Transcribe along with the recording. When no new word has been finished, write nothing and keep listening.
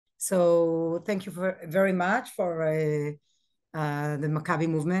So thank you very much for the Maccabi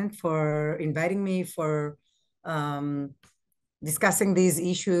movement, for inviting me, for discussing these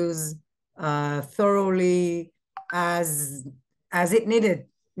issues thoroughly as it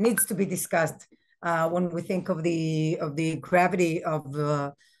needs to be discussed when we think of the gravity of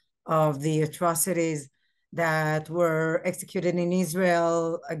the atrocities that were executed in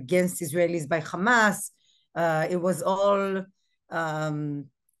Israel against Israelis by Hamas. It was all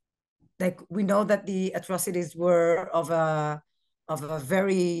like, we know that the atrocities were of a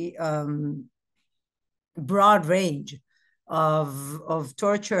very broad range of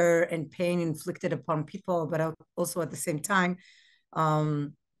torture and pain inflicted upon people, but also at the same time,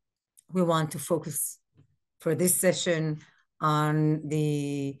 we want to focus for this session on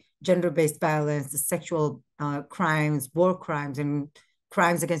the gender-based violence, the sexual crimes, war crimes, and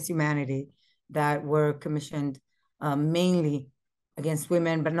crimes against humanity that were commissioned mainly against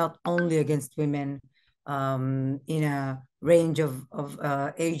women, but not only against women, in a range of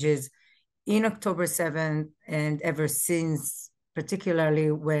ages in October 7th and ever since, particularly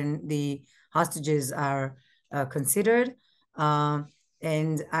when the hostages are considered.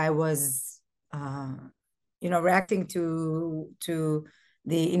 And I was, reacting to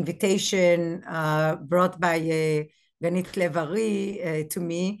the invitation brought by Ganit Lev-Ari to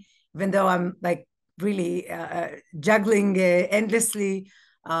me, even though I'm like really juggling endlessly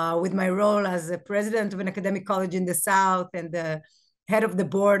with my role as a president of an academic college in the South and the head of the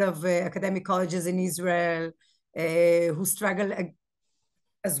board of academic colleges in Israel, who struggle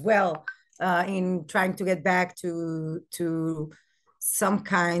as well in trying to get back to some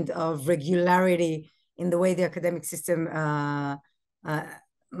kind of regularity in the way the academic system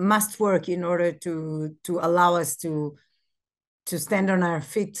must work in order to allow us to stand on our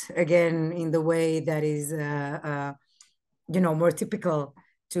feet again in the way that is more typical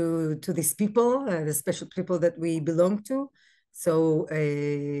to these people, the special people that we belong to. So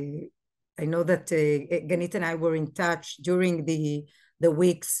I know that Ganit and I were in touch during the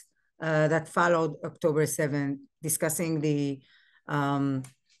weeks that followed October 7th, discussing the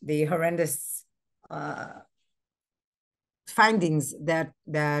horrendous findings that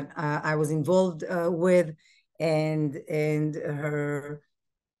I was involved with, and her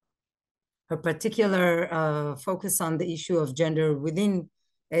particular focus on the issue of gender within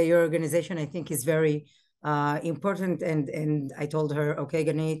your organization, I think, is very important. And I told her, okay,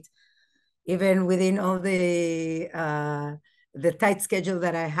 Ganit, even within all the tight schedule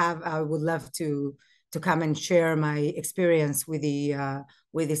that I have, I would love to come and share my experience with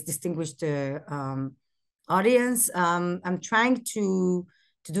this distinguished audience. I'm trying to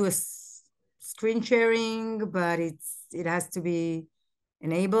do a screen sharing, but it has to be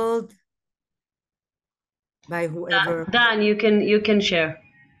enabled by whoever. Dan, you can share.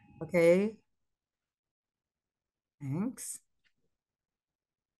 Okay. Thanks.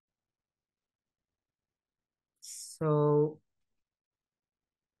 So,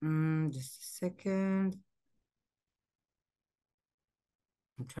 just a second.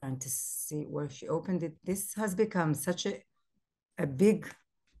 I'm trying to see where she opened it. This has become such a big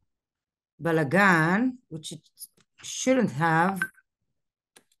balagan, which it shouldn't have.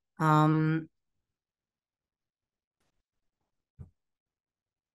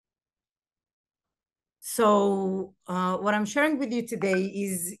 So what I'm sharing with you today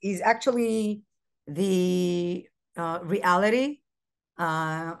is actually the reality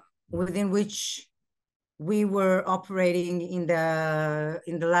within which we were operating in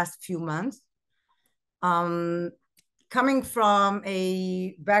the last few months. Coming from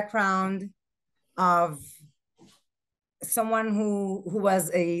a background of someone who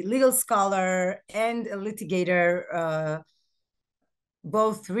was a legal scholar and a litigator,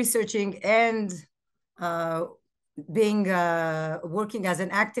 both researching and being working as an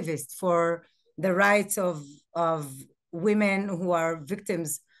activist for the rights of women who are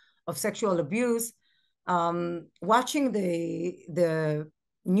victims of sexual abuse, watching the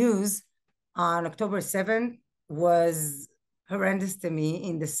news on October 7th was horrendous to me,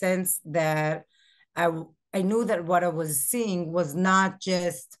 in the sense that I knew that what I was seeing was not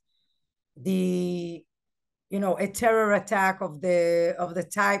just a terror attack of the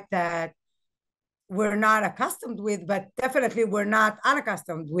type that we're not accustomed with, but definitely we're not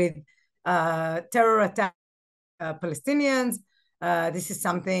unaccustomed with terror attack Palestinians. This is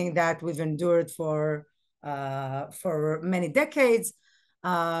something that we've endured for many decades.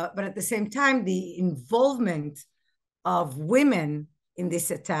 But at the same time, the involvement of women in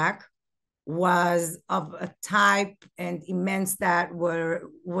this attack was of a type and immense that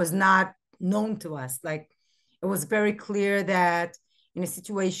was not known to us. Like, it was very clear that in a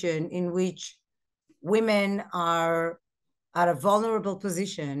situation in which women are at a vulnerable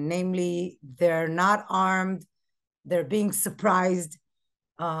position, namely they're not armed, they're being surprised,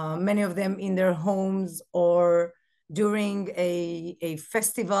 many of them in their homes or during a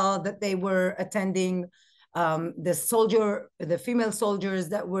festival that they were attending. The female soldiers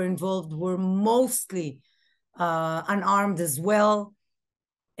that were involved were mostly unarmed as well.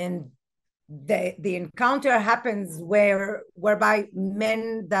 And the encounter happens whereby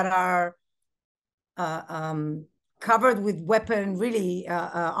men that are covered with weapon, really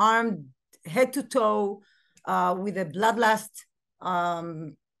armed head to toe, with a bloodlust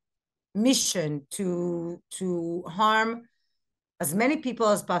mission to harm as many people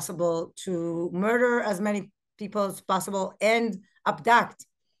as possible, to murder as many people as possible, and abduct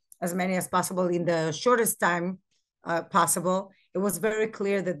as many as possible in the shortest time possible. It was very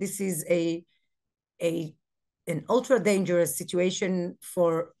clear that this is an ultra dangerous situation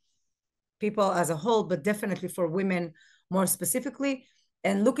for people as a whole, but definitely for women more specifically.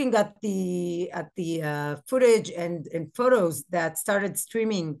 And looking at the footage and photos that started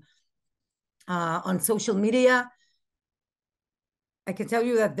streaming on social media, I can tell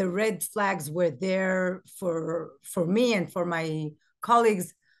you that the red flags were there for me and for my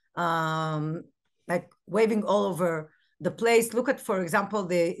colleagues, like waving all over the place. Look at, for example,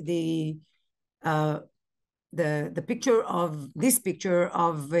 the picture of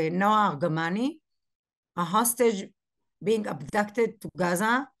Noah Argamani, a hostage being abducted to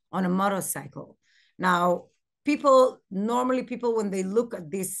Gaza on a motorcycle. Now, normally people, when they look at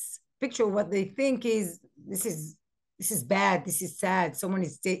this picture, what they think is this is bad, this is sad, someone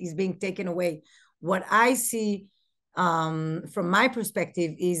is being taken away. What I see from my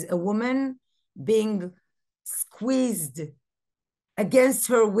perspective is a woman being squeezed against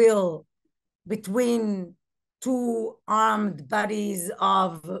her will between two armed bodies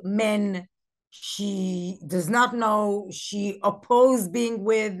of men she does not know, she opposed being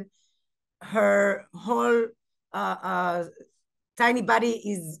with. Her whole tiny body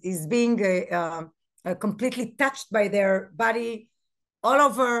is being completely touched by their body, all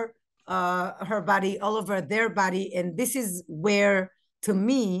over her body, all over their body. And this is where, to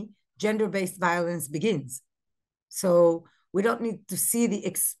me, gender-based violence begins. So we don't need to see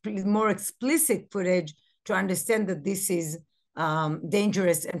the more explicit footage to understand that this is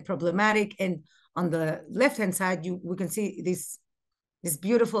dangerous and problematic. And on the left-hand side, we can see this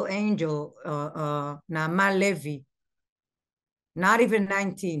beautiful angel, Naama Levi, not even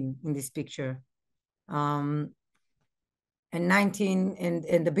 19 in this picture, and 19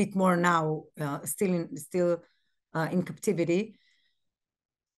 and a bit more now, still in captivity,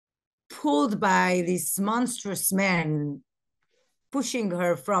 pulled by this monstrous man, pushing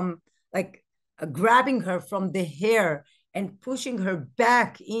her from, like, grabbing her from the hair and pushing her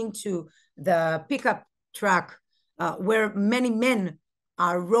back into the pickup truck, where many men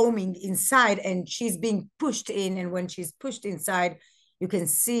are roaming inside, and she's being pushed in. And when she's pushed inside, you can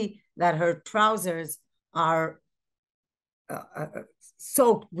see that her trousers are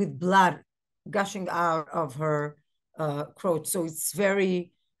soaked with blood gushing out of her crotch. So it's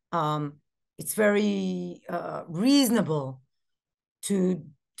very reasonable to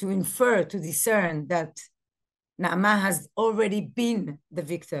infer, to discern that Naama has already been the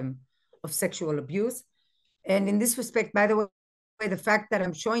victim of sexual abuse. And in this respect, by the way, the fact that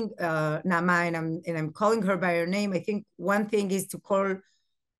I'm showing Naama and I'm calling her by her name, I think one thing is to call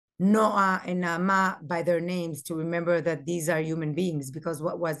Noah and Naama by their names, to remember that these are human beings, because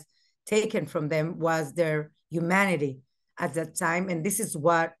what was taken from them was their humanity at that time. And this is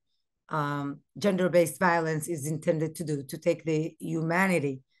what gender-based violence is intended to do, to take the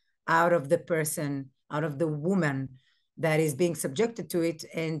humanity out of the person, out of the woman that is being subjected to it,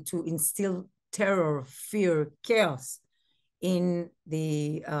 and to instill terror, fear, chaos in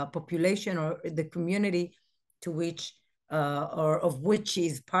the population or the community to which or of which she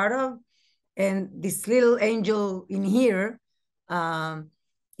is part of. And this little angel in here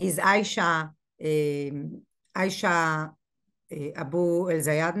is Aisha Abu El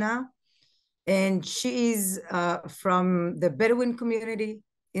Zayadna, and she is from the Bedouin community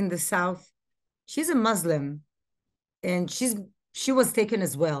in the south. She's a Muslim, and she was taken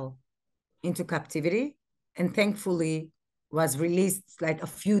as well into captivity, and thankfully was released like a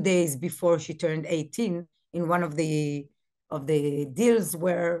few days before she turned 18 in one of the deals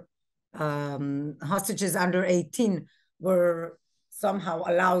where hostages under 18 were somehow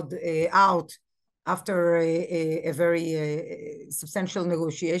allowed out after a very substantial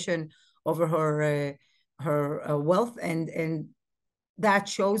negotiation over her wealth. And that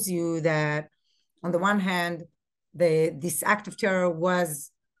shows you that, on the one hand, this act of terror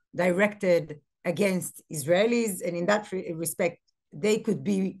was directed against Israelis, and in that respect, they could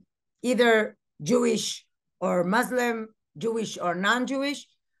be either Jewish or Muslim, Jewish or non-Jewish,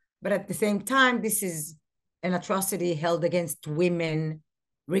 but at the same time, this is an atrocity held against women,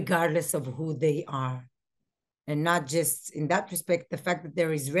 regardless of who they are. And not just in that respect, the fact that they're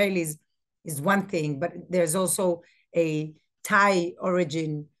Israelis is one thing, but there's also a Thai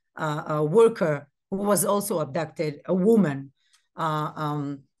origin worker who was also abducted, a woman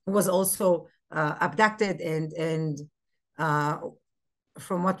who was also abducted, and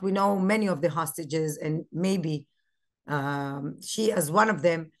from what we know, many of the hostages, and maybe she as one of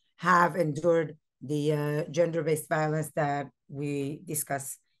them, have endured the gender-based violence that we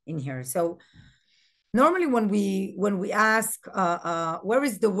discuss in here. So normally when we ask where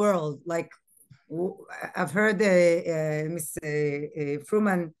is the world, like I've heard Ms.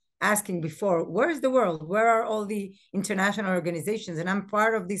 Fruman asking before, where is the world? Where are all the international organizations? And I'm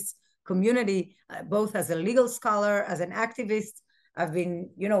part of this community, both as a legal scholar, as an activist. I've been,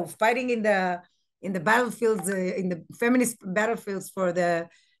 fighting in the battlefields, in the feminist battlefields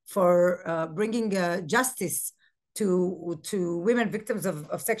for bringing justice to women victims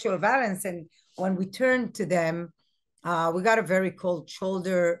of sexual violence. And when we turned to them, we got a very cold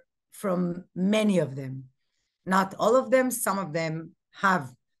shoulder from many of them. Not all of them. Some of them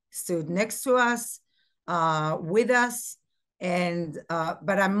have stood next to us, with us, and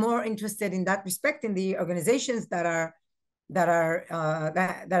but I'm more interested in that respect in the organizations that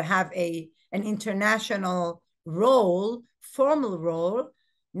have an international role, formal role,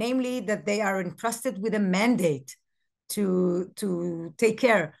 namely that they are entrusted with a mandate to take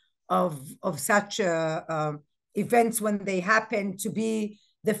care of such events when they happen, to be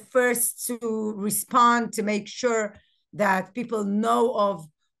the first to respond, to make sure that people know of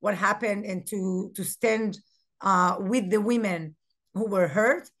what happened, and to stand with the women who were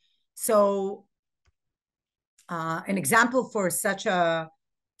hurt. So an example for such an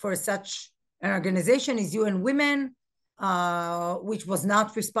organization is UN Women, which was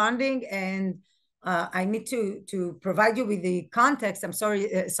not responding. And I need to provide you with the context. I'm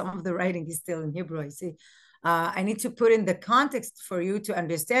sorry, some of the writing is still in Hebrew, I see. I need to put in the context for you to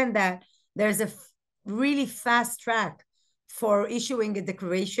understand that there's a really fast track for issuing a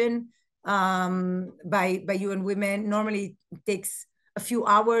declaration by UN Women. Normally it takes a few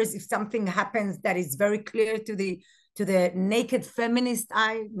hours. If something happens that is very clear to the naked feminist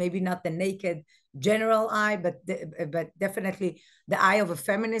eye, maybe not the naked general eye, but definitely the eye of a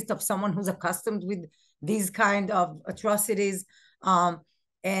feminist, of someone who's accustomed with these kind of atrocities,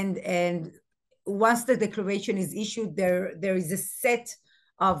 and once the declaration is issued, there is a set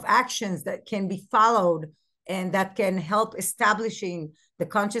of actions that can be followed, and that can help establishing the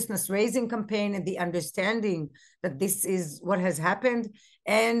consciousness raising campaign and the understanding that this is what has happened,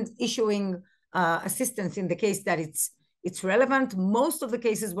 and issuing assistance in the case that it's relevant. Most of the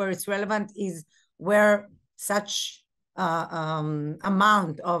cases where it's relevant is where such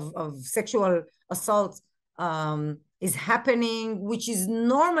amount of sexual assault is happening, which is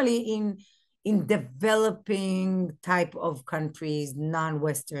normally in developing type of countries,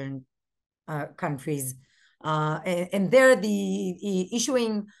 non-Western countries. And there the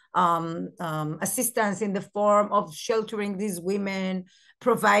issuing assistance in the form of sheltering these women,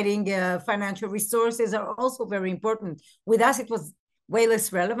 providing financial resources are also very important. With us, it was way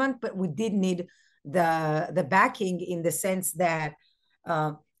less relevant, but we did need the backing, in the sense that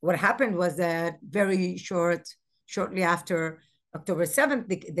what happened was that shortly after October 7th,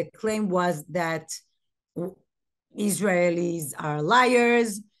 the claim was that Israelis are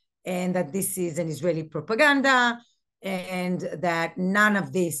liars, and that this is an Israeli propaganda, and that none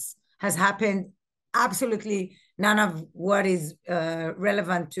of this has happened. Absolutely none of what is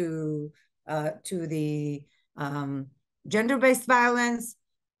relevant to the gender-based violence,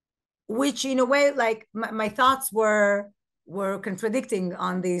 which in a way, like my thoughts were contradicting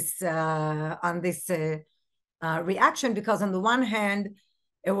on this reaction, because on the one hand,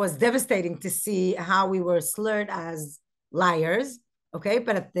 it was devastating to see how we were slurred as liars. Okay,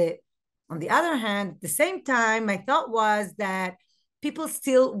 but on the other hand, at the same time, my thought was that people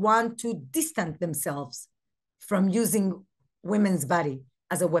still want to distance themselves from using women's body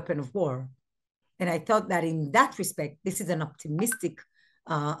as a weapon of war. And I thought that in that respect, this is an optimistic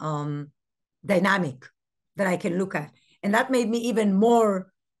dynamic that I can look at. And that made me even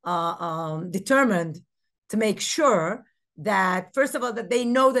more determined to make sure that, first of all, that they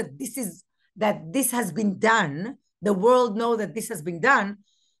know that this has been done. The world know that this has been done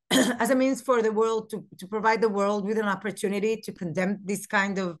as a means for the world to provide the world with an opportunity to condemn this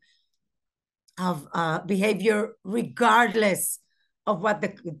kind of behavior, regardless of what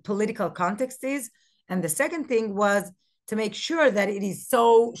the political context is. And the second thing was to make sure that it is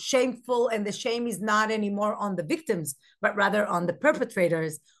so shameful, and the shame is not anymore on the victims, but rather on the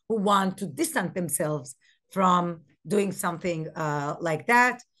perpetrators who want to distance themselves from doing something like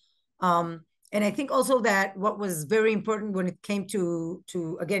that. And I think also that what was very important when it came to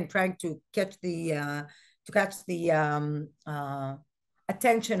again trying to catch the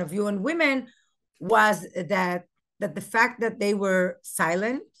attention of UN Women was that the fact that they were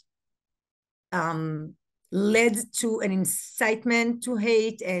silent led to an incitement to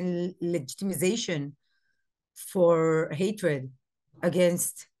hate and legitimization for hatred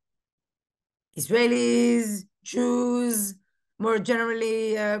against Israelis, Jews, more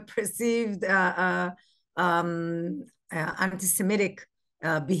generally perceived anti-Semitic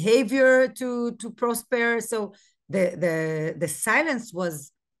behavior to prosper. So the silence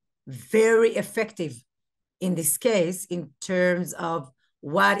was very effective in this case in terms of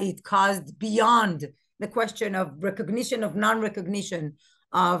what it caused beyond the question of recognition of non-recognition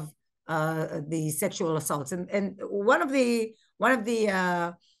of the sexual assaults. And one of the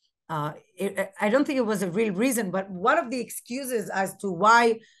I don't think it was a real reason, but one of the excuses as to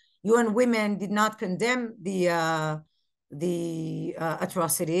why UN Women did not condemn the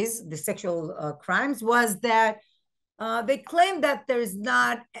atrocities, the sexual crimes, was that they claimed that there's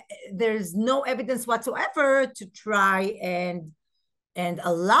no evidence whatsoever to try and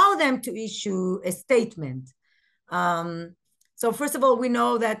allow them to issue a statement. So first of all, we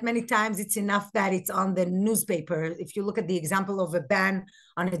know that many times it's enough that it's on the newspaper. If you look at the example of a ban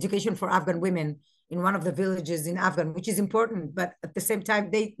on education for Afghan women in one of the villages in Afghan, which is important, but at the same time,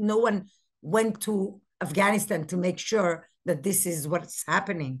 no one went to Afghanistan to make sure that this is what's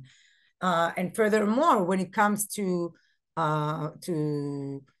happening. And furthermore, when it comes to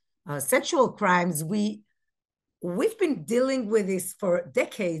sexual crimes, we've been dealing with this for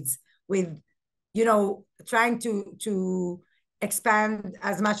decades, with trying to expand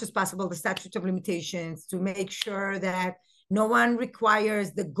as much as possible the statute of limitations to make sure that no one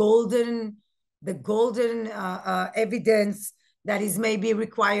requires the golden evidence that is maybe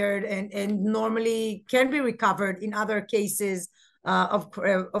required and normally can be recovered in other cases of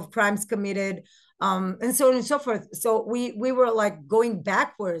crimes committed, and so on and so forth. So we were like going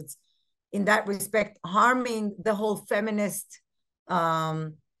backwards in that respect, harming the whole feminist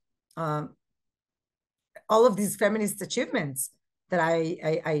all of these feminist achievements that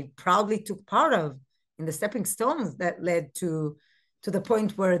I proudly took part of in the stepping stones that led to the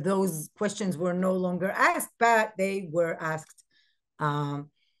point where those questions were no longer asked, but they were asked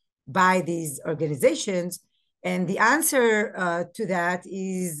by these organizations. And the answer to that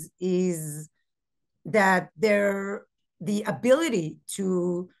is that the ability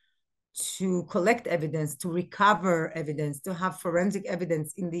to collect evidence, to recover evidence, to have forensic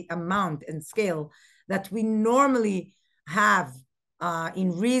evidence in the amount and scale that we normally have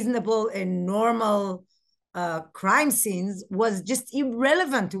in reasonable and normal crime scenes was just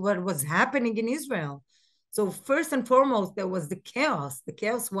irrelevant to what was happening in Israel. So first and foremost, there was the chaos. The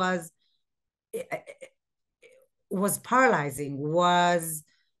chaos was paralyzing, was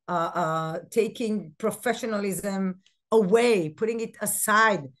taking professionalism away, putting it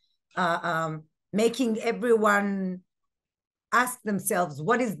aside, making everyone ask themselves,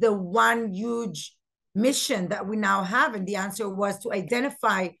 what is the one huge mission that we now have? And the answer was to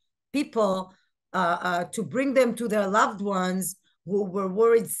identify people, to bring them to their loved ones who were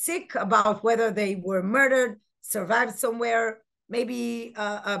worried sick about whether they were murdered, survived somewhere, maybe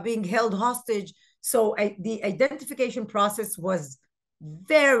being held hostage. So the identification process was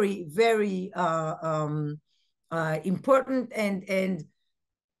very, very important, and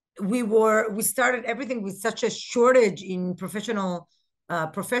we started everything with such a shortage in professionals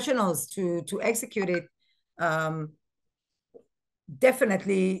to execute it.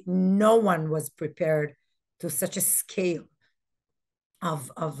 Definitely no one was prepared to such a scale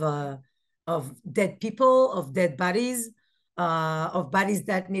of dead people, of dead bodies, of bodies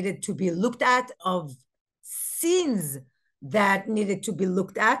that needed to be looked at, of scenes that needed to be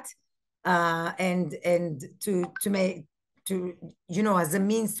looked at, and as a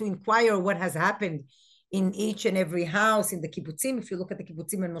means to inquire what has happened in each and every house in the kibbutzim, if you look at the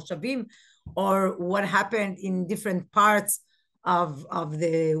kibbutzim and moshavim, or what happened in different parts of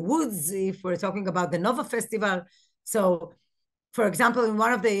the woods, if we're talking about the Nova Festival. So, for example, in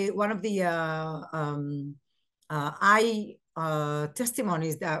one of the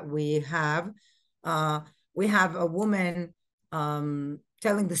testimonies that we have a woman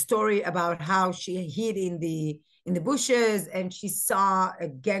telling the story about how she hid in the bushes and she saw a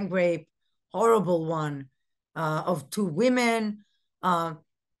gang rape horrible one of two women.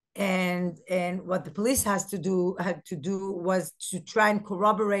 And what the police had to do was to try and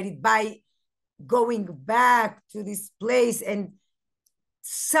corroborate it by going back to this place, and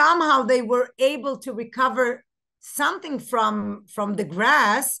somehow they were able to recover something from the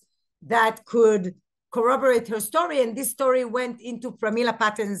grass that could corroborate her story. And this story went into Pramila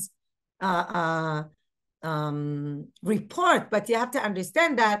Paten's report. But you have to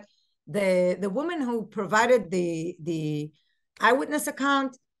understand that the woman who provided the eyewitness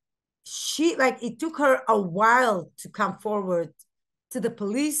account, she, like, it took her a while to come forward to the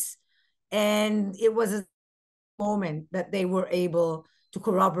police, and it was a moment that they were able to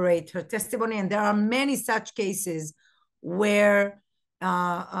corroborate her testimony. And there are many such cases where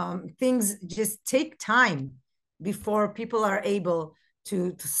things just take time before people are able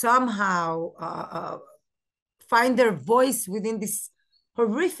to somehow find their voice within this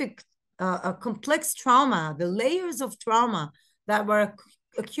horrific, complex trauma. The layers of trauma that were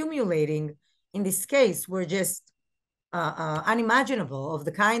accumulating in this case were just unimaginable, of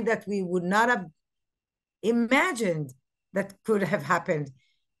the kind that we would not have imagined that could have happened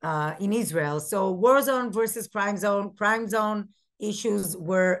in Israel. So war zone versus crime zone issues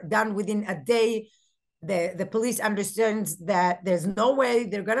were done within a day. The police understands that there's no way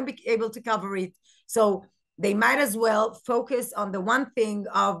they're going to be able to cover it. So they might as well focus on the one thing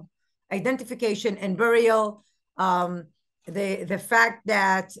of identification and burial. The fact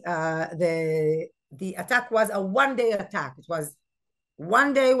that the attack was a one-day attack. It was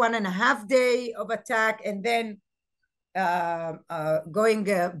 1 day, 1.5 day of attack, and then going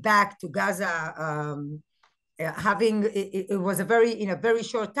back to Gaza, having it was in a very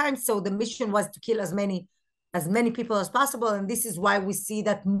short time. So the mission was to kill as many people as possible. And this is why we see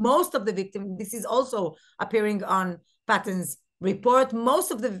that most of the victims, this is also appearing on Patton's report,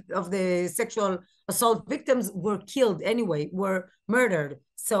 most of the sexual assault victims were killed anyway, were murdered.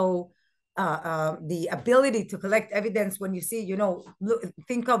 So the ability to collect evidence, when you see,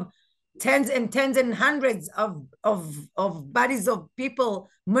 think of tens and hundreds of bodies of people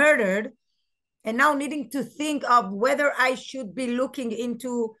murdered, and now needing to think of whether I should be looking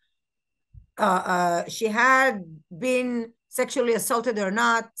into she had been sexually assaulted or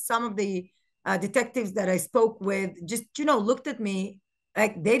not. Some of the detectives that I spoke with just, looked at me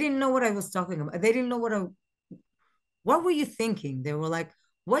like they didn't know what I was talking about. They didn't know what were you thinking? They were like,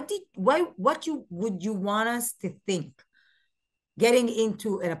 would you want us to think? Getting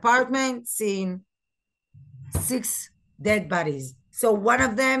into an apartment, seeing 6 dead bodies. So one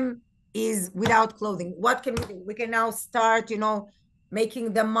of them is without clothing. What can we do? We can now start,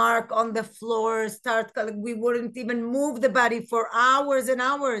 making the mark on the floor, we wouldn't even move the body for hours and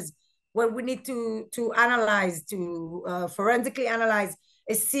hours, when we need to analyze, to forensically analyze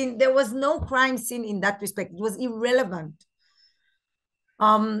a scene. There was no crime scene in that respect. It was irrelevant.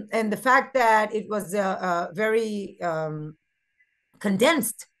 And the fact that it was very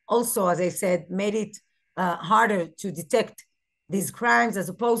condensed also, as I said, made it harder to detect these crimes, as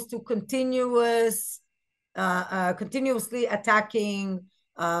opposed to continuously attacking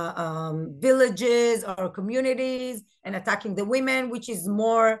villages or communities and attacking the women, which is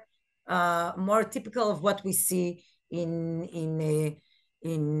more typical of what we see in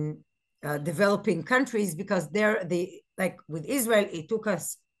developing countries, because like with Israel, it took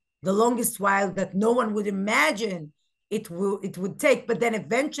us the longest while that no one would imagine it would take. But then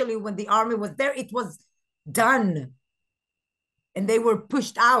eventually, when the army was there, it was done. And they were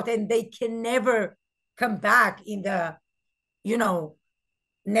pushed out, and they can never come back in the,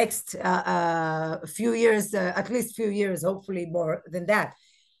 next few years, at least few years, hopefully more than that.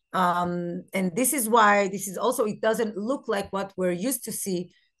 And this is why it doesn't look like what we're used to seeing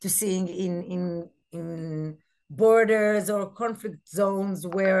in borders or conflict zones,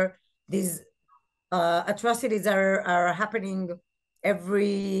 where these atrocities are happening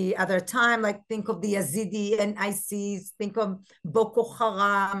every other time. Like, think of the Yazidi and ISIS, think of Boko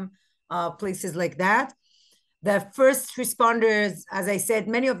Haram, places like that. The first responders, as I said,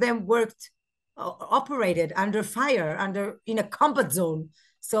 many of them operated under fire, in a combat zone.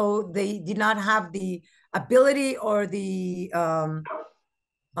 So they did not have the ability or the,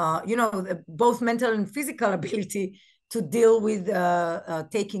 both mental and physical ability to deal with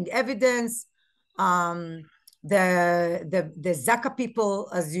taking evidence. The Zaka people,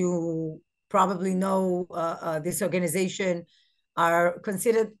 as you probably know, this organization are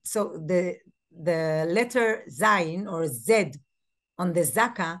considered, so the letter Zayin or Z on the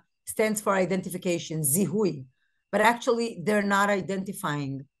Zaka stands for identification, Zihui, but actually they're not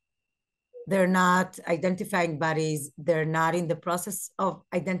identifying They're not identifying bodies. They're not in the process of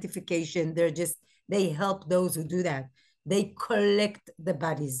identification. They help those who do that. They collect the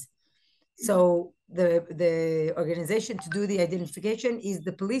bodies. So the organization to do the identification is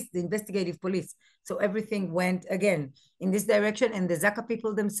the police, the investigative police. So everything went again in this direction. And the Zaka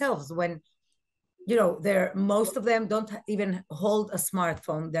people themselves, when most of them don't even hold a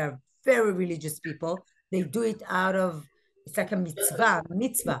smartphone. They're very religious people. They do it out of, it's like a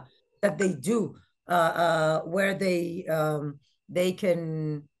mitzvah that they do, where they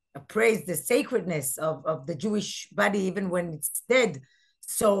can praise the sacredness of the Jewish body even when it's dead.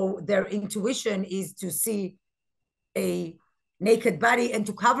 So their intuition is to see a naked body and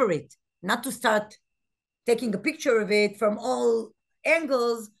to cover it, not to start taking a picture of it from all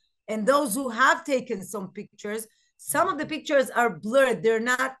angles. And those who have taken some pictures, some of the pictures are blurred. They're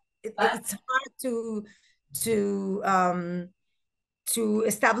not, it's hard to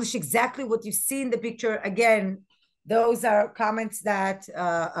establish exactly what you see in the picture. Again, those are comments that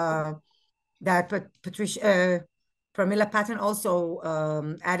Patricia Pramila Patton also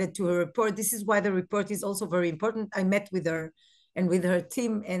added to her report. This is why the report is also very important. I met with her and with her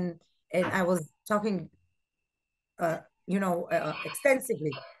team, and I was talking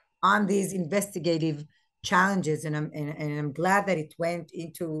extensively on these investigative challenges, and I'm glad that it went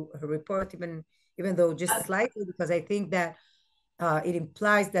into her report, even though just slightly, because I think that it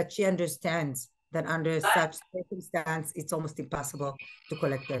implies that she understands that under such circumstance, it's almost impossible to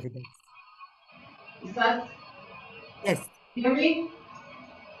collect evidence. Yiffat, Yes. hear me?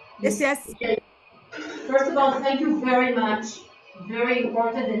 Yes. Okay. First of all, thank you very much. Very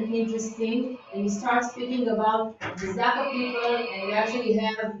important and interesting. And you start speaking about the Zaka people, and we actually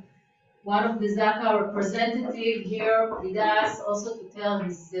have one of the Zaka representative here with us also to tell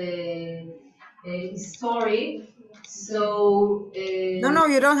his story. So. No,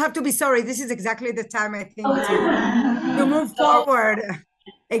 you don't have to be sorry. This is exactly the time, I think, to move forward.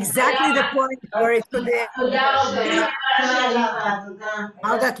 Exactly the point where it could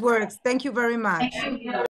how that works. Thank you very much. Thank you.